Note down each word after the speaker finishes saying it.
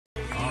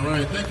All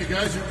right, thank you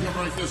guys. You can come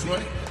right this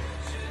way.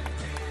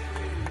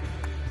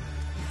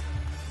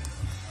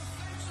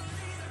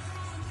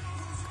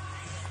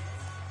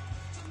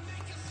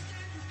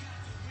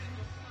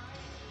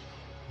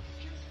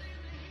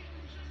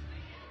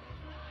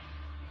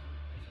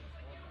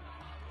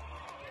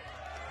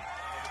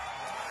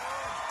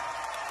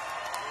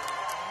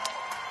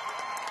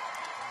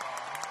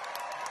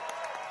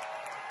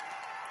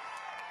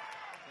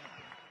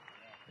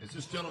 As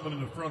this gentleman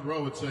in the front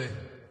row would say,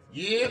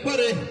 yeah,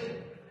 buddy.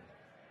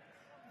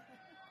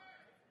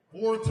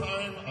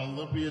 Four-time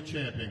Olympia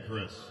champion,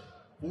 Chris.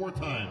 4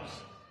 times.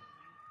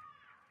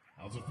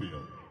 How's it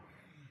feel?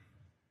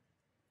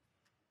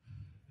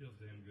 Feels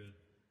damn good.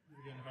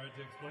 It's again hard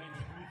to explain,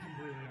 to be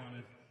completely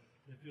honest.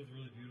 It feels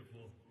really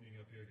beautiful being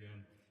up here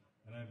again.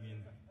 And I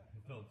mean,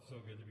 it felt so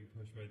good to be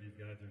pushed by these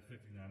guys. There's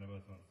 59 of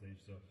us on stage,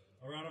 so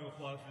a round of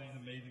applause for these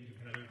amazing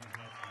competitors and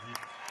constantly.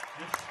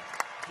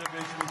 This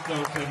makes me so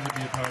excited to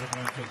be a part of it.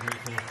 I'm so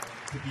grateful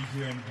to be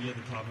here and be at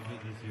the top of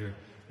it this year.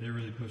 They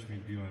really pushed me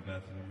to be my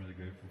best, and I'm really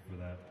grateful for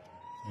that.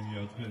 And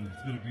you know, it's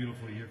been a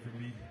beautiful year for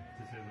me,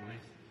 to say the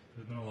least.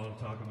 There's been a lot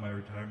of talk of my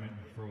retirement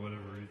for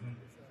whatever reason.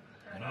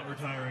 I'm not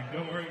retiring.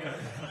 Don't worry,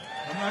 guys.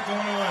 I'm not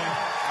going away.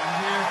 I'm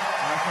here.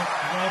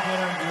 I love what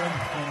I'm doing.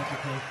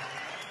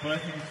 But I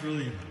think it's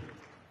really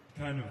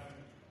kind of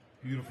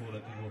beautiful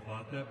that people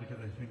thought that, because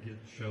I think it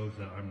shows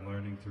that I'm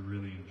learning to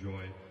really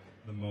enjoy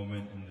the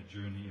moment and the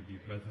journey and be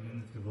present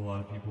in this, because a lot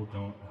of people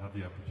don't have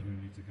the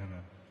opportunity to kind of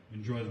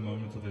enjoy the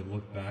moment, so they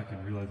look back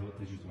and realize what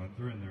they just went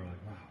through, and they're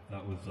like, wow,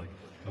 that was like,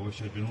 I wish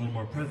I'd been a little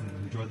more present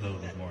and enjoyed that a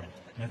little bit more.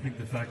 And I think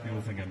the fact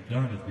people think I'm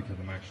done is because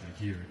I'm actually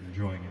here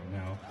enjoying it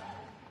now.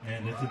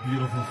 And it's a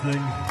beautiful thing.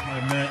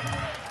 I met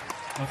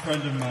a friend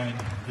of mine,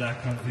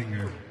 Zach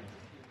Hunsinger,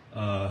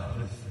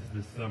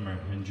 this summer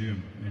in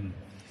June, and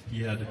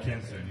he had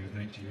cancer and he was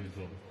 19 years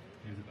old.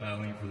 He was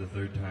battling it for the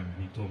 3rd time,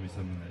 and he told me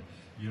something that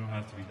you don't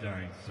have to be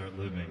dying to start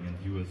living. And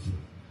he was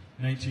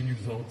 19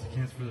 years old,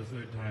 cancer for the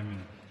 3rd time,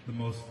 and the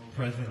most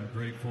present,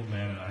 grateful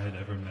man I had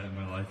ever met in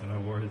my life. And I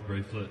wore his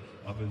bracelet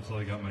up until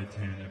I got my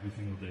tan every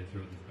single day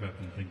throughout this prep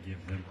and thinking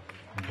of him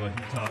and what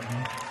he taught me.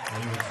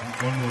 And it was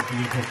one of those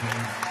beautiful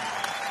things.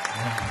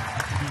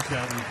 He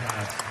sadly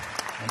passed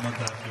a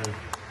month after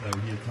that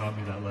he had taught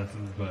me that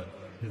lesson, but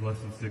his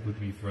lessons stick with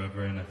me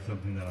forever, and that's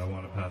something that I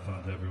want to pass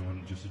on to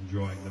everyone, just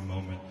enjoying the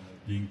moment,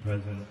 being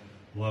present,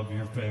 love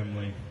your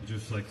family,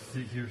 just like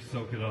sit here,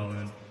 soak it all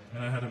in.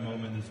 And I had a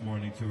moment this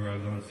morning too where I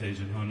was on stage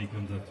and Honey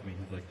comes up to me,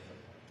 he's like,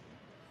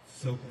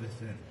 soak this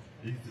in.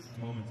 These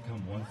moments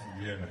come once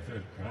a year, and I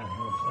started crying.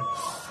 I was like,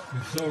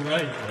 you're so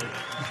right. Like,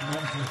 these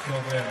moments are so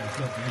rare and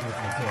so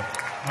beautiful. So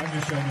I'm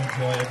just trying to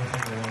enjoy every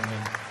single one of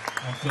them.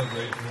 I'm so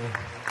grateful.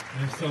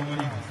 There's so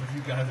many of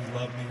you guys who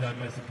love me. That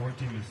my support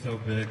team is so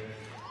big.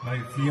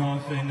 My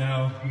fiance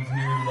now, who's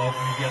here, loves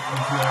me, gets me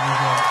through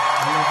everything.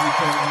 I love you,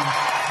 Caitlin.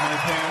 My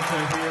parents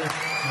are here.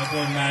 My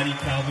boy Maddie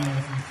Calvin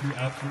with me through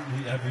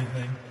absolutely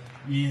everything.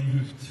 Ian,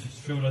 who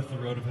showed us the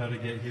road of how to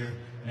get here.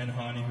 And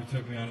Hani, who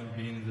took me on at the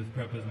beginning of this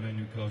prep as my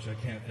new coach. I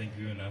can't thank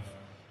you enough.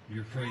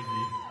 You're crazy,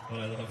 but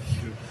I love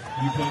you.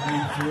 You put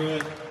me through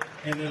it,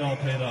 and it all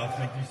paid off.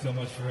 Thank you so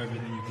much for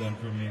everything you've done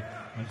for me.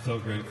 I'm so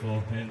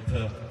grateful. And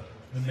to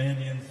the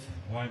Manions,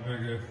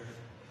 Weinberger,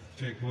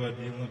 Jake Wood,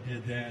 the Olympia,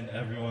 Dan,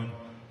 everyone,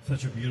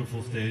 such a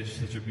beautiful stage,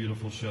 such a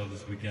beautiful show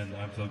this weekend.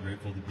 I'm so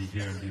grateful to be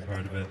here and be a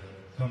part of it.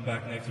 Come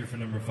back next year for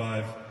number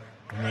 5.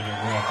 I'm ready to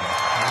rock it.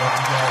 I love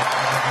you guys.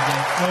 I love you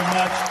guys so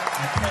much.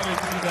 I can't wait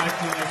to be back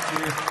here next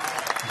year.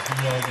 See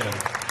you all again.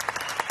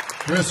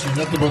 Chris, you're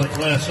nothing but a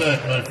class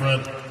act, my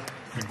friend.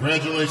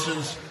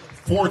 Congratulations.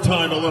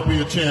 4-time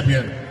Olympia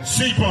champion,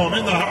 Seafoam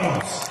in the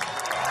house.